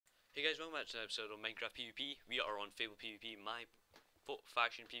Hey guys, welcome back to an episode of Minecraft PvP. We are on FablePvP, my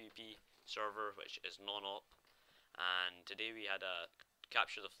faction PvP server, which is non-op. And today we had a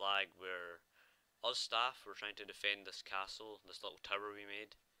capture the flag where us staff were trying to defend this castle, this little tower we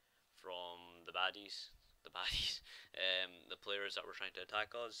made from the baddies, the players that were trying to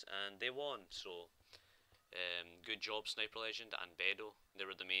attack us, and they won. So, good job, Sniper Legend and Bedo. They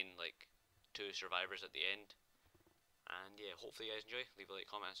were the main two survivors at the end. And yeah, hopefully you guys enjoy. Leave a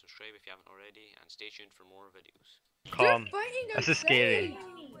like, comment, and subscribe if you haven't already, and stay tuned for more videos. Calm. This is scary.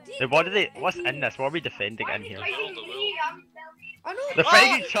 What's in this? What are we defending in here? They're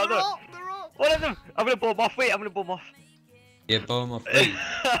fighting each other. One of them. I'm gonna blow them off. Wait, I'm gonna blow them off. Yeah, blow him off.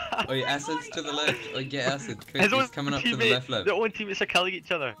 Oh, yeah, acid's to the left. Oh, get acid. Quick, he's coming up to the left. Their own teammates are killing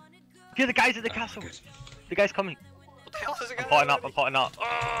each other. Here, the guys at the castle. Good. The guy's coming. What the hell is it? I'm potting up.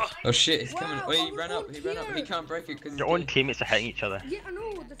 Oh shit, he's coming. Oh, he ran up. He can't break it because your own teammates are hitting each other. Yeah, I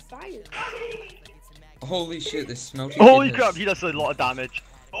know, the fire. Holy shit, this smelting. Holy crap, he does a lot of damage.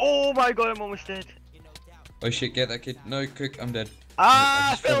 Oh my god, I'm almost dead. Oh shit, get that kid. No, quick, I'm dead.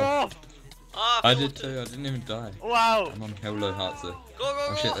 Ah, I fell off. I did too, I didn't even die. Wow. I'm on hell low hearts though. Go.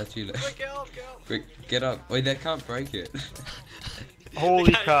 Oh shit, that's you. Quick, get up. Quick, get up. Wait, they can't break it.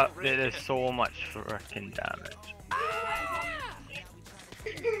 Holy crap, there is so much freaking damage.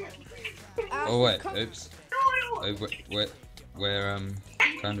 Oh wait, oops. Oh, we're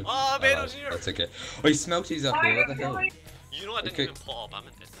kind of. Oh, Bedo's here. That's okay. Oh, he smelties up here. What the hell? You know I didn't even pop up. I'm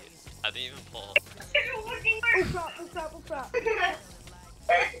an idiot. I didn't even pop up. Oh crap.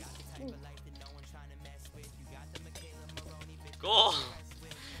 Go! Oh,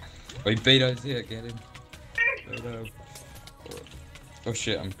 Bedo's here. Get him. Bedo. Oh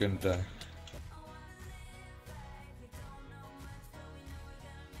shit, I'm gonna die.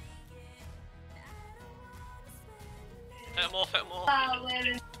 Hit him off.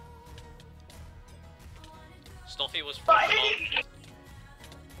 Stuffy was fucking up.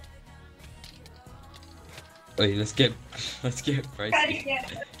 Wait, let's get crazy.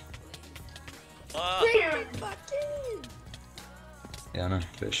 Yeah, I know,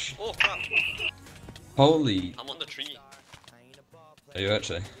 fish. Oh crap. Holy. I'm on the tree. Are you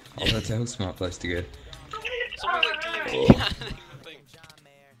actually? Oh, that's a hell smart place to go. Someone PvP.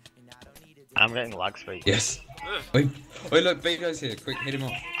 I'm getting lag spikes. Yes. Wait, look, Bedo's here. Quick, hit him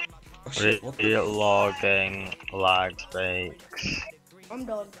off. Oh shit, what the? Logging lag spikes. I'm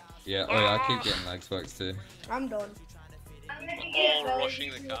done. Yeah, oh yeah, I keep getting lag spikes too. I'm done. Oh,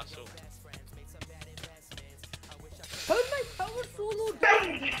 rushing the castle. How's my power so low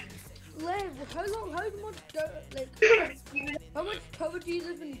down? Lev, how much cover do you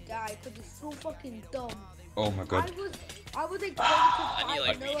live in die? Cause it's so fucking dumb. Oh my god. I was like I need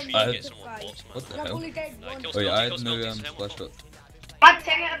like now I'm retreat I- and get some more bots, man. What the I've hell? only died once. Oh yeah, I had no splash bots. I'm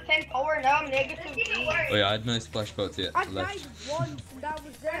 10 out of 10 power, now I'm negative 8. Oh yeah, I had no splash bots yet. I died Left. once and that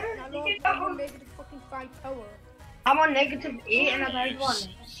was it. And I'm on negative fucking 5 power. I'm on negative 8 and I died once.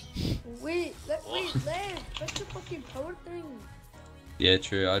 Wait, Lev, that's the fucking power thing. Yeah,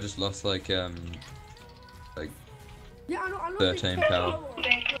 true. I just lost like Yeah, I know 13 there's power.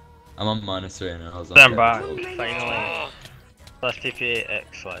 I'm on -3 and I was on. Stand back. level 12. Finally. Plus TPA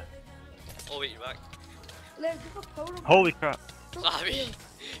xLev. Oh wait, you're back. Lev, there's a power up. Holy crap. Sorry.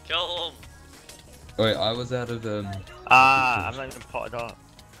 Kill him. Wait, I was out of I'm not even potted up.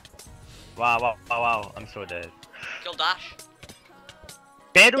 Wow. I'm so dead. Kill Dash.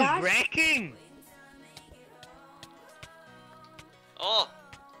 Bedo's Dash? wrecking! Oh.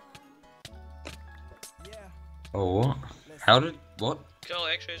 Oh what? How did what? Kill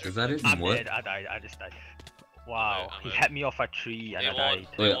X-rays. Does that even I'm work? dead, I just died. Wow, I'm he out. hit me off a tree and I died.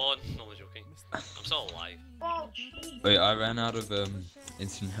 They won. No, I'm joking. I'm still alive. Wait, I ran out of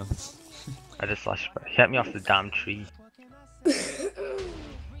instant health. I just flashed, he hit me off the damn tree.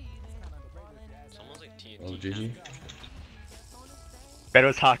 Someone's like TNT. Oh GG.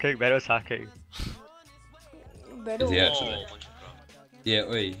 Bedo's hacking. Better. Is he Oh, actually? bunch of crap. Yeah,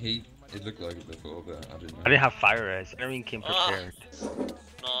 wait, it looked like it before, but I didn't know. I didn't have fire res, everything came prepared.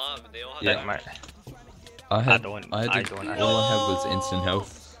 No, they all had Yeah. Like my, I had don't. all I had was instant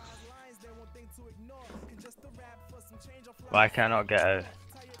health. why can I not get out?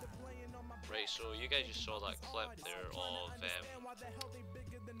 Right, so you guys just saw that clip there of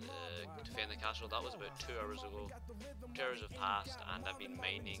defend the castle. That was about 2 hours ago. 2 hours have passed and I've been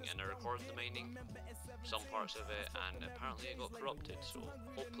mining and I recorded the mining, some parts of it, and apparently it got corrupted, so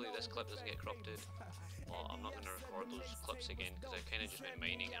hopefully this clip doesn't get corrupted. Well, I'm not going to record those clips again because I've kind of just been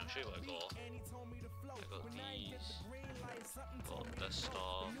mining, and I'll show you what I got. I got these, got this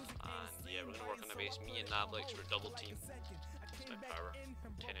stuff, and yeah, we're going to work on the base. Me and Nablix were double team. That's my power.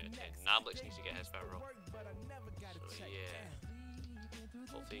 10 out of 10. Ablix needs to get his power up. So yeah.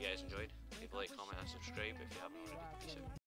 Hopefully you guys enjoyed. Leave a like, comment, and subscribe if you haven't already. Peace out.